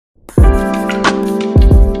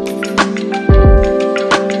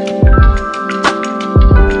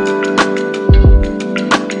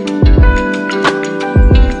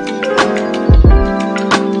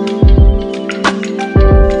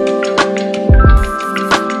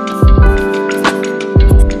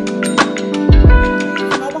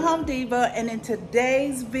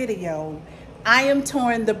today's video, I am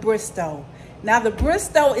touring the Bristol. Now the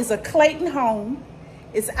Bristol is a Clayton home.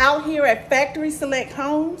 It's out here at Factory Select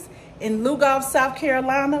Homes in Lugoff, South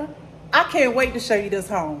Carolina. I can't wait to show you this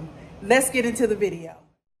home. Let's get into the video.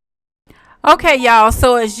 Okay, y'all,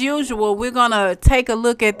 so as usual, we're gonna take a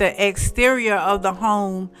look at the exterior of the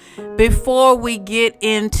home before we get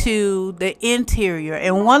into the interior.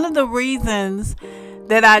 And one of the reasons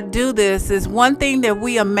that I do this is one thing that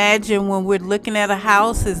we imagine when we're looking at a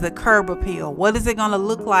house is the curb appeal. What is it gonna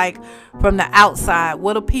look like from the outside?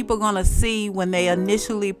 What are people gonna see when they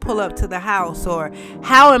initially pull up to the house? Or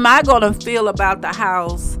how am I gonna feel about the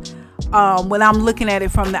house when I'm looking at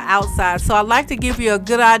it from the outside? So I like to give you a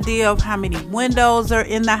good idea of how many windows are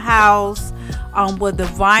in the house, what the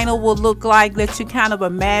vinyl will look like, let you kind of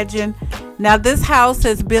imagine. Now this house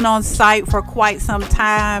has been on site for quite some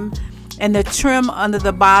time, and the trim under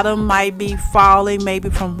the bottom might be falling,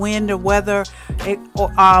 maybe from wind or weather,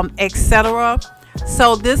 etc.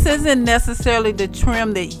 So this isn't necessarily the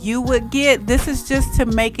trim that you would get. This is just to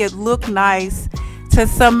make it look nice to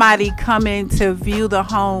somebody coming to view the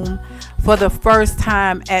home for the first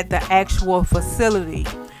time at the actual facility.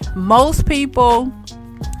 Most people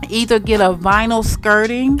either get a vinyl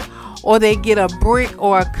skirting or they get a brick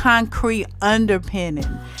or a concrete underpinning.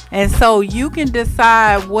 And so you can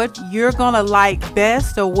decide what you're gonna like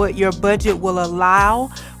best or what your budget will allow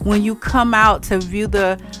when you come out to view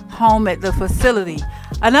the home at the facility.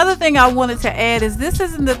 Another thing I wanted to add is this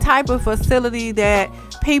isn't the type of facility that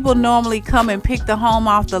people normally come and pick the home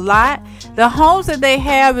off the lot. The homes that they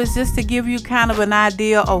have is just to give you kind of an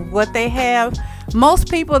idea of what they have. Most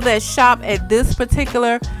people that shop at this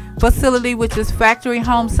particular facility, which is Factory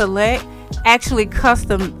Home Select, actually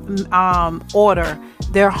custom order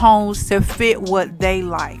their homes to fit what they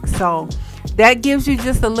like. So that gives you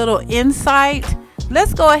just a little insight.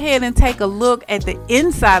 Let's go ahead and take a look at the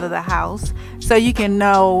inside of the house so you can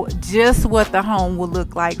know just what the home will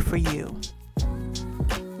look like for you.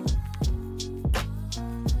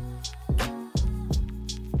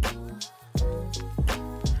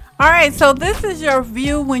 All right, so this is your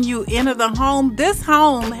view when you enter the home. This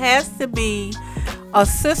home has to be a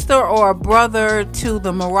sister or a brother to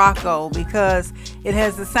the Morocco because it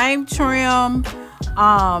has the same trim,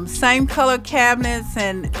 same color cabinets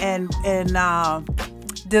and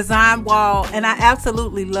design wall, and I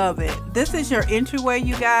absolutely love it. This is your entryway,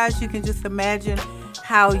 you guys. You can just imagine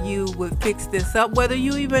how you would fix this up, whether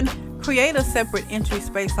you even create a separate entry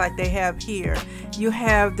space like they have here. You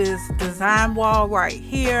have this design wall right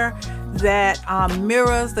here that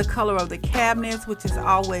mirrors the color of the cabinets, which is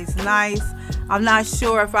always nice. I'm not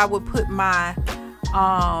sure if I would put my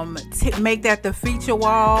make that the feature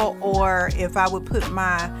wall or if I would put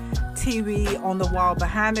my TV on the wall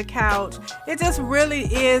behind the couch. It just really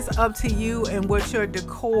is up to you and what your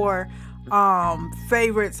decor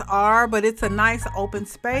favorites are, but it's a nice open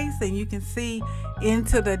space and you can see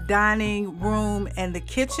into the dining room and the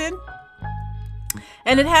kitchen,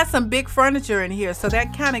 and it has some big furniture in here, so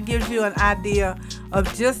that kind of gives you an idea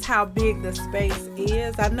of just how big the space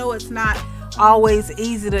is. I know it's not always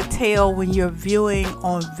easy to tell when you're viewing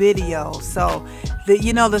on video, so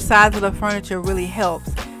the size of the furniture really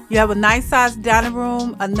helps. You have a nice sized dining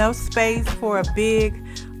room, enough space for a big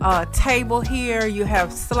table here. You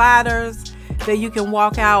have sliders that you can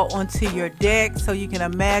walk out onto your deck, so you can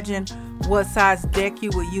imagine what size deck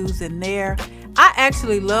you would use in there. I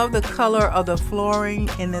actually love the color of the flooring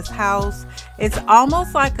in this house. It's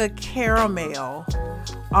almost like a caramel,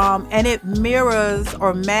 and it mirrors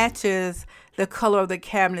or matches the color of the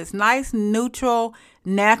cabinets. Nice neutral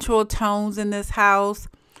natural tones in this house.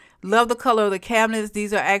 Love the color of the cabinets.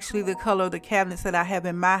 These are actually the color of the cabinets that I have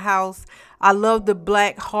in my house. I love the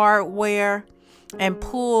black hardware and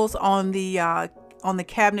pulls on the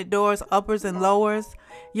cabinet doors, uppers and lowers.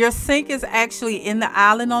 Your sink is actually in the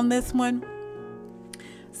island on this one,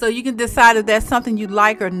 so you can decide if that's something you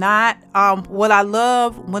like or not. What I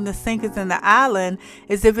love when the sink is in the island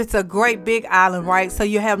is if it's a great big island, right? So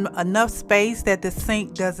you have enough space that the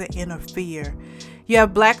sink doesn't interfere. You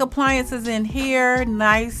have black appliances in here,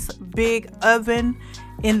 nice big oven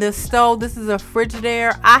in the stove. This is a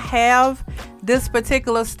Frigidaire. I have this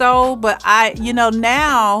particular stove, but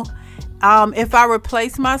now if I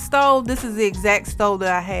replace my stove, this is the exact stove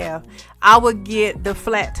that I have. I would get the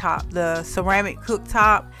flat top, the ceramic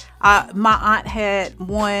cooktop. My aunt had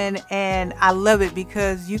one and I love it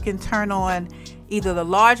because you can turn on either the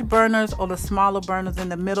large burners or the smaller burners in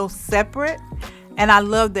the middle separate, and I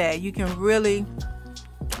love that. You can really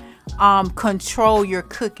control your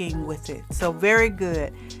cooking with it, so very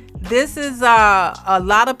good. This is a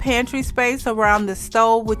lot of pantry space around the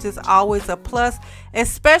stove, which is always a plus,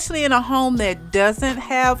 especially in a home that doesn't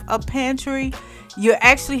have a pantry. You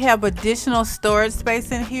actually have additional storage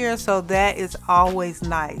space in here, so that is always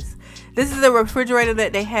nice. This is the refrigerator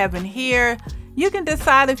that they have in here. You can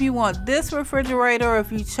decide if you want this refrigerator or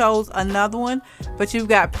if you chose another one, but you've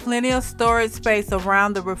got plenty of storage space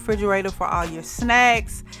around the refrigerator for all your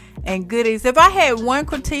snacks and goodies. If I had one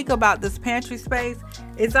critique about this pantry space,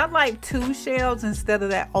 is I like 2 shelves instead of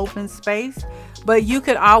that open space, but you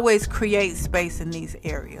could always create space in these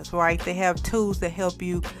areas, right? They have tools that help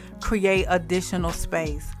you create additional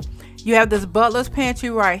space. You have this butler's pantry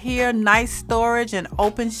right here, nice storage and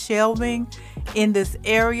open shelving in this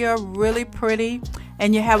area, really pretty.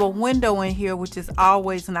 And you have a window in here, which is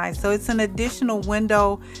always nice. So it's an additional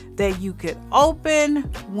window that you could open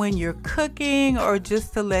when you're cooking or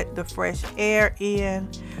just to let the fresh air in.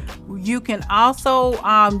 You can also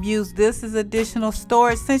use this as additional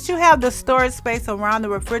storage. Since you have the storage space around the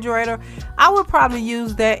refrigerator, I would probably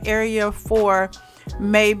use that area for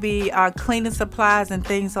maybe cleaning supplies and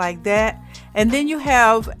things like that. And then you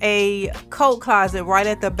have a coat closet right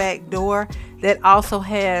at the back door that also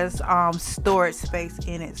has storage space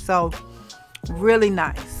in it. So really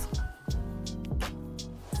nice.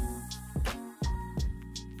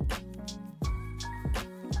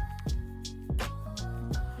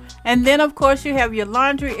 And then of course you have your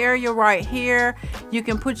laundry area right here. You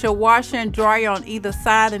can put your washer and dryer on either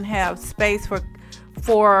side and have space for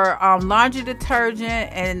laundry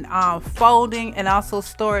detergent and folding, and also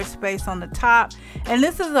storage space on the top. And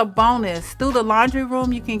this is a bonus. Through the laundry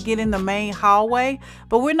room you can get in the main hallway,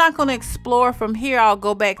 but we're not going to explore from here. I'll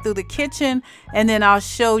go back through the kitchen and then I'll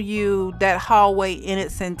show you that hallway in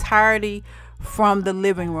its entirety from the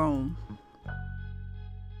living room.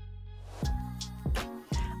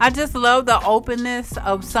 I just love the openness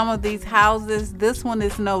of some of these houses. This one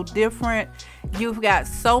is no different. You've got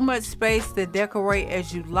so much space to decorate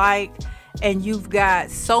as you like, and you've got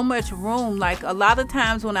so much room. Like a lot of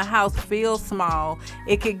times when a house feels small,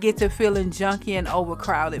 it could get to feeling junky and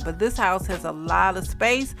overcrowded, but this house has a lot of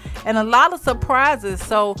space and a lot of surprises.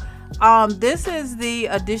 So this is the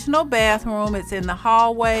additional bathroom. It's in the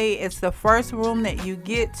hallway. It's the first room that you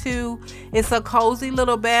get to. It's a cozy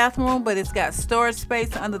little bathroom, but it's got storage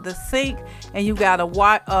space under the sink, and you got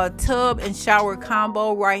a tub and shower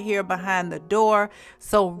combo right here behind the door.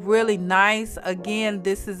 So really nice. Again,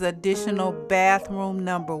 this is additional bathroom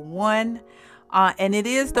number 1, and it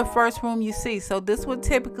is the first room you see. So this would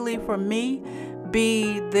typically for me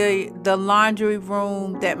be the laundry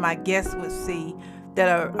room that my guests would see,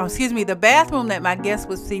 the bathroom that my guests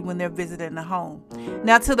would see when they're visiting the home.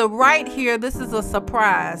 Now to the right here, this is a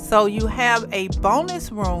surprise. So you have a bonus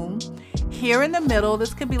room here in the middle.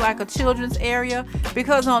 This could be like a children's area,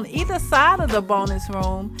 because on either side of the bonus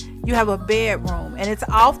room you have a bedroom, and it's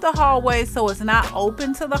off the hallway, so it's not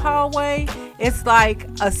open to the hallway. It's like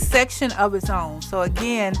a section of its own. So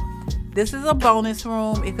again, this is a bonus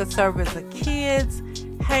room. It could serve as a kids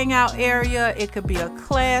hangout area. It could be a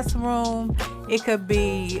classroom. It could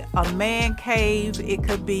be a man cave. It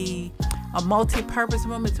could be a multi-purpose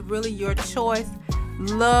room. It's really your choice.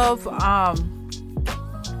 Love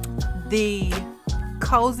the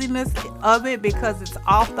coziness of it because it's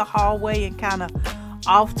off the hallway and kind of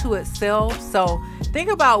off to itself. So think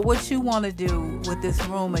about what you want to do with this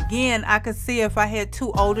room. Again, I could see if I had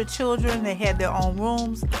 2 older children, they had their own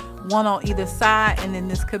rooms, one on either side, and then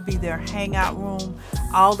this could be their hangout room,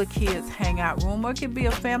 all the kids hangout room, or it could be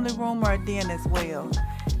a family room or a den as well.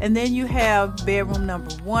 And then you have bedroom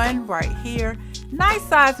number 1 right here. Nice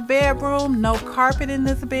size bedroom, no carpet in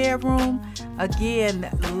this bedroom. Again,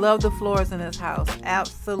 love the floors in this house,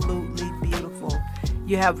 absolutely beautiful.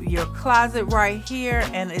 You have your closet right here,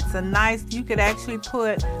 and it's a nice, you could actually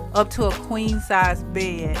put up to a queen size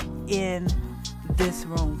bed in this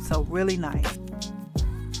room. So really nice.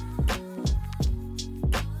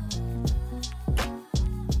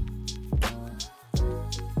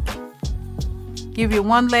 Give you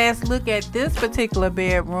one last look at this particular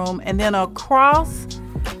bedroom, and then across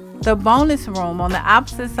the bonus room on the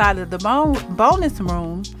opposite side of the bonus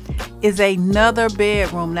room is another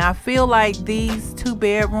bedroom. Now I feel like these 2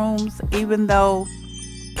 bedrooms, even though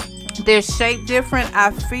they're shaped different,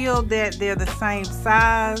 I feel that they're the same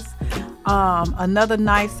size. Another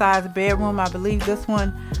nice size bedroom. I believe this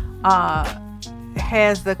one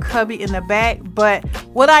has the cubby in the back, but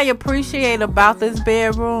what I appreciate about this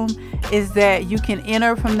bedroom is that you can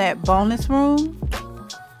enter from that bonus room.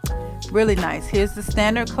 Really nice. Here's the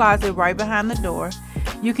standard closet right behind the door.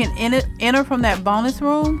 You can enter from that bonus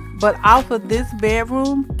room, but off of this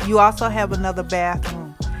bedroom you also have another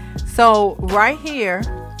bathroom. So right here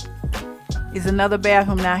is another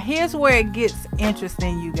bathroom. Now here's where it gets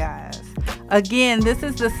interesting, you guys. Again, this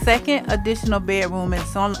is the second additional bedroom.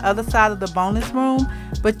 It's on the other side of the bonus room,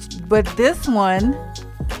 but this one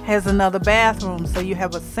has another bathroom. So you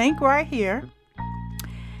have a sink right here,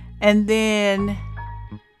 and then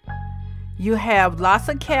you have lots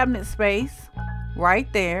of cabinet space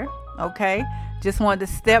right there. Okay, just wanted to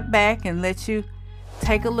step back and let you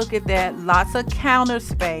take a look at that. Lots of counter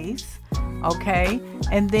space. Okay,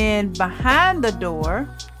 and then behind the door,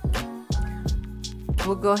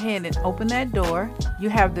 we'll go ahead and open that door. You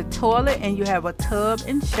have the toilet and you have a tub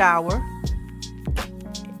and shower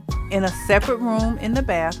in a separate room in the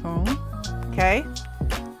bathroom. Okay,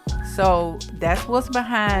 so that's what's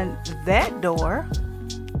behind that door.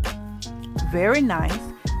 Very nice.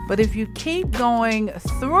 But if you keep going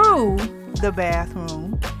through the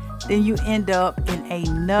bathroom, then you end up in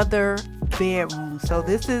another bedroom. So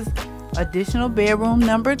this is additional bedroom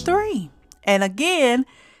number 3. And again,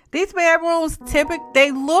 these bedrooms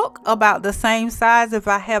they look about the same size. If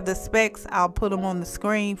I have the specs, I'll put them on the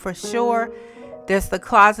screen for sure. There's the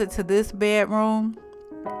closet to this bedroom.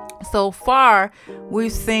 So far,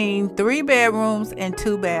 we've seen 3 bedrooms and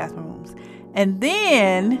 2 bathrooms. And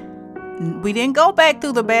then we didn't go back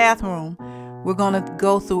through the bathroom. We're going to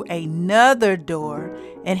go through another door,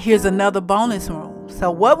 and here's another bonus room.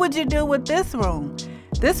 So what would you do with this room?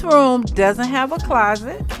 This room doesn't have a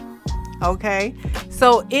closet. Okay,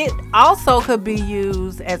 so it also could be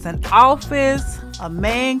used as an office, a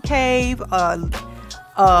man cave, a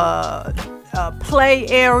play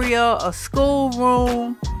area, a school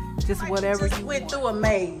room, just whatever. We just went through a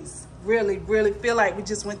maze. Really feel like we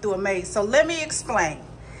just went through a maze. So let me explain.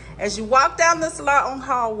 As you walk down this long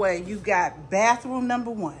hallway, you got bathroom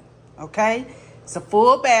number 1. Okay, it's a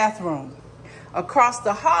full bathroom. Across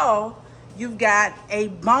the hall, you've got a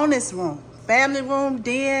bonus room, family room,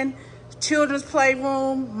 den, children's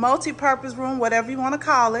playroom, multi-purpose room, whatever you want to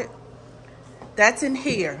call it. That's in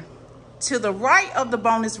here. To the right of the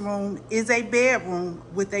bonus room is a bedroom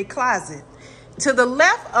with a closet. To the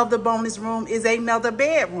left of the bonus room is another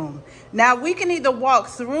bedroom. Now we can either walk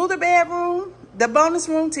through the bonus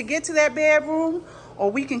room to get to that bedroom, or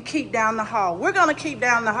we can keep down the hall. We're going to keep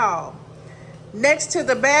down the hall. Next to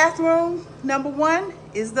the bathroom number 1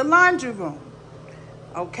 is the laundry room.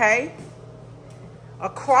 Okay.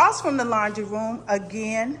 Across from the laundry room,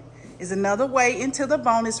 again, is another way into the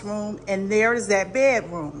bonus room, and there is that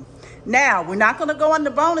bedroom. Now, we're not going to go in the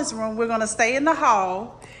bonus room. We're going to stay in the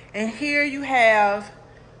hall, and here you have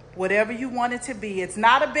whatever you want it to be. It's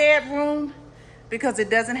not a bedroom because it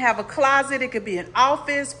doesn't have a closet. It could be an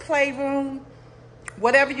office, playroom,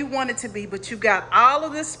 whatever you want it to be, but you've got all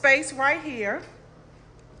of this space right here.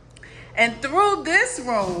 And through this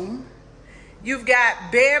room, you've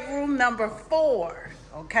got bedroom number 4.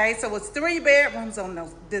 Okay, so it's 3 bedrooms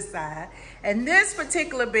on this side, and this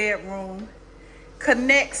particular bedroom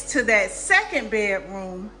connects to that second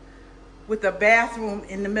bedroom with a bathroom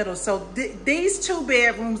in the middle. So these 2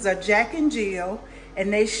 bedrooms are Jack and Jill,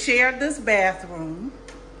 and they share this bathroom.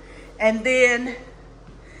 And then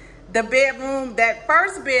the bedroom, that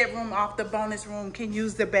first bedroom off the bonus room, can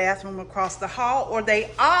use the bathroom across the hall, or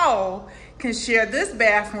they all can share this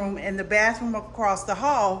bathroom, and the bathroom across the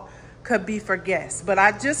hall could be for guests. But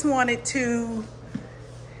I just wanted to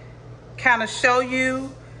kind of show you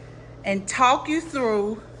and talk you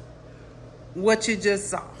through what you just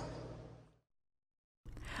saw.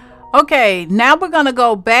 Okay, now we're going to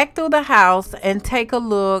go back through the house and take a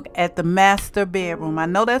look at the master bedroom. I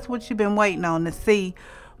know that's what you've been waiting on, to see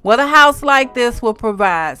what a house like this will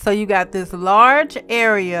provide. So you got this large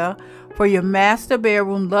area for your master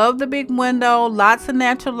bedroom. Love the big window, lots of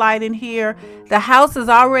natural light in here. The house is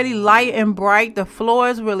already light and bright. The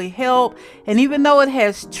floors really help. And even though it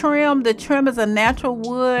has trim, the trim is a natural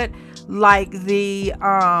wood, like the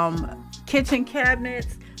kitchen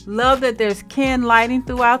cabinets. Love that there's can lighting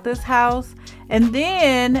throughout this house. And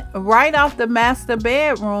then right off the master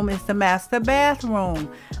bedroom is the master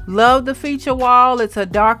bathroom. Love the feature wall. It's a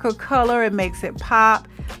darker color. It makes it pop.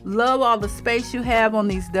 Love all the space you have on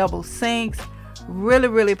these double sinks.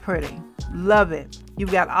 Really pretty. Love it.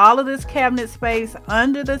 You've got all of this cabinet space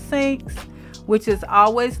under the sinks, which is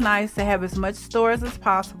always nice to have as much storage as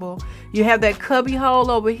possible. You have that cubby hole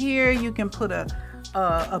over here. You can put a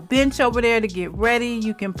bench over there to get ready.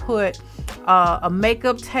 You can put a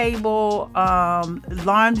makeup table,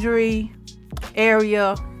 laundry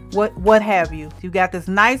area, what have you. You got this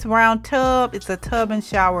nice round tub. It's a tub and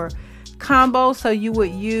shower combo, so you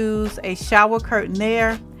would use a shower curtain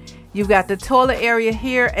there. You've got the toilet area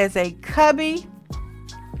here as a cubby.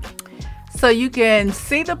 so you can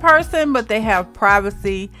see the person, but they have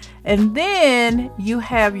privacy. And then you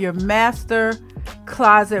have your master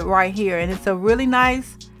closet right here, and it's a really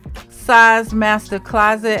nice size master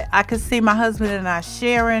closet. I could see my husband and I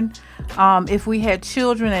sharing. If we had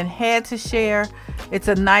children and had to share, it's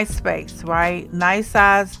a nice space, right? Nice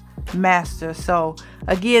size master. So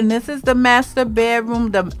again, this is the master bedroom,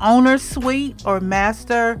 the owner's suite, or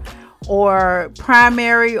master, or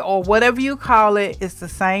primary, or whatever you call it. It's the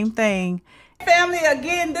same thing. Family,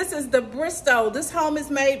 again, this is the Bristol. This home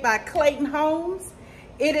is made by Clayton Homes.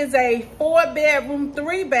 It is a 4-bedroom,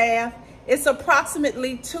 3-bath. It's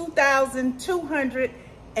approximately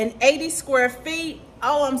 2,280 square feet.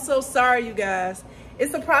 Oh, I'm so sorry, you guys.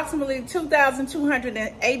 It's approximately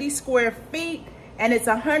 2,280 square feet, and it's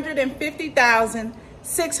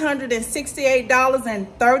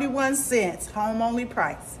 $150,668.31, home only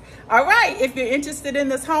price. All right, if you're interested in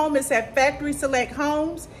this home, it's at Factory Select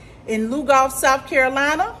Homes in Lugoff, South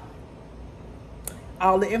Carolina.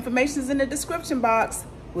 All the information is in the description box.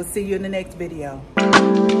 We'll see you in the next video.